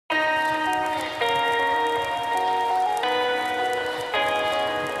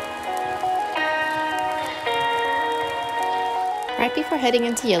Right before heading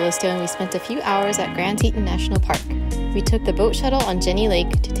into Yellowstone, we spent a few hours at Grand Teton National Park. We took the boat shuttle on Jenny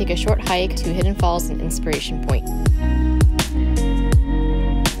Lake to take a short hike to Hidden Falls and Inspiration Point.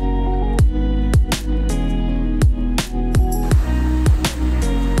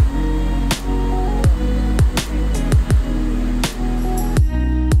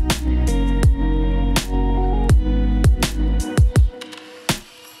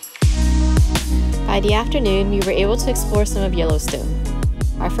 By the afternoon, we were able to explore some of Yellowstone.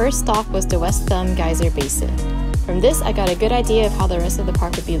 Our first stop was the West Thumb Geyser Basin. From this, I got a good idea of how the rest of the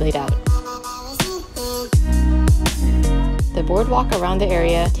park would be laid out. The boardwalk around the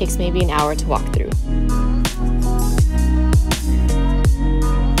area takes maybe an hour to walk through.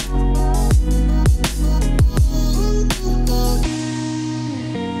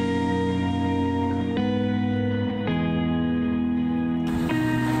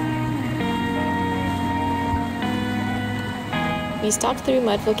 We stopped through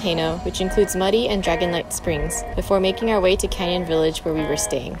Mud Volcano, which includes Muddy and Dragonlight Springs, before making our way to Canyon Village where we were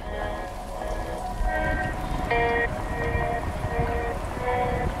staying.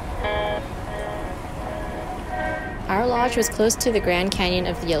 Our lodge was close to the Grand Canyon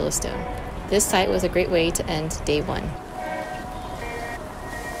of the Yellowstone. This site was a great way to end day one.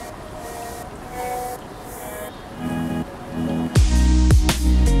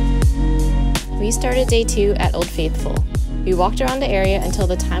 We started day two at Old Faithful. We walked around the area until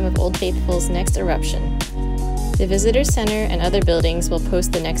the time of Old Faithful's next eruption. The visitor center and other buildings will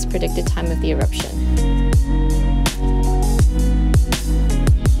post the next predicted time of the eruption.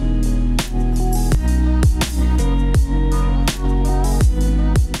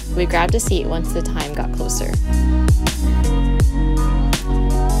 We grabbed a seat once the time got closer.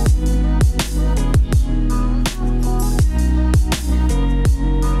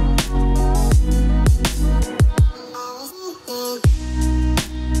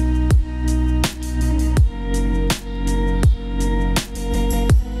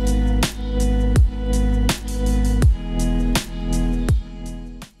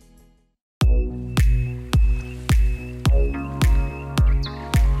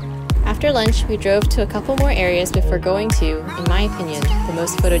 After lunch, we drove to a couple more areas before going to, in my opinion, the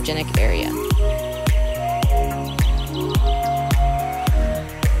most photogenic area.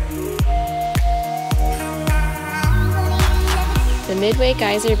 The Midway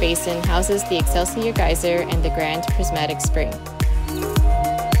Geyser Basin houses the Excelsior Geyser and the Grand Prismatic Spring.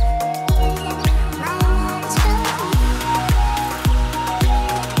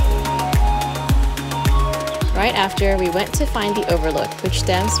 Right after, we went to find the overlook, which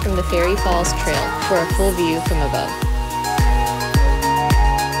stems from the Fairy Falls Trail, for a full view from above.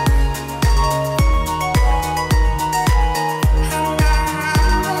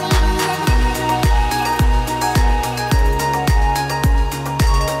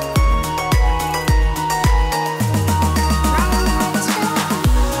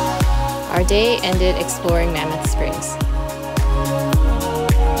 Our day ended exploring Mammoth Springs.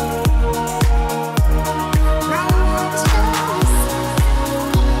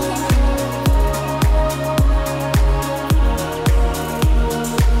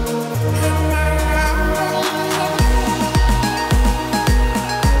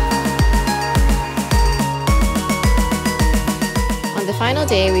 On the final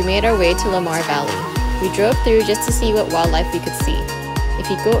day, we made our way to Lamar Valley. We drove through just to see what wildlife we could see. If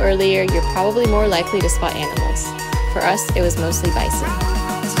you go earlier, you're probably more likely to spot animals. For us, it was mostly bison.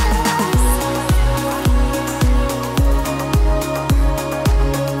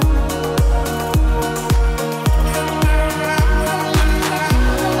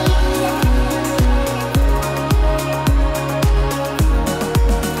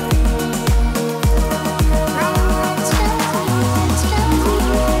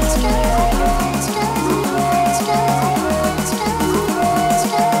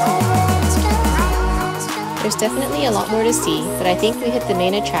 There's definitely a lot more to see, but I think we hit the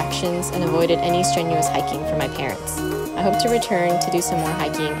main attractions and avoided any strenuous hiking for my parents. I hope to return to do some more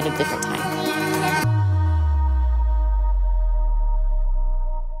hiking at a different time.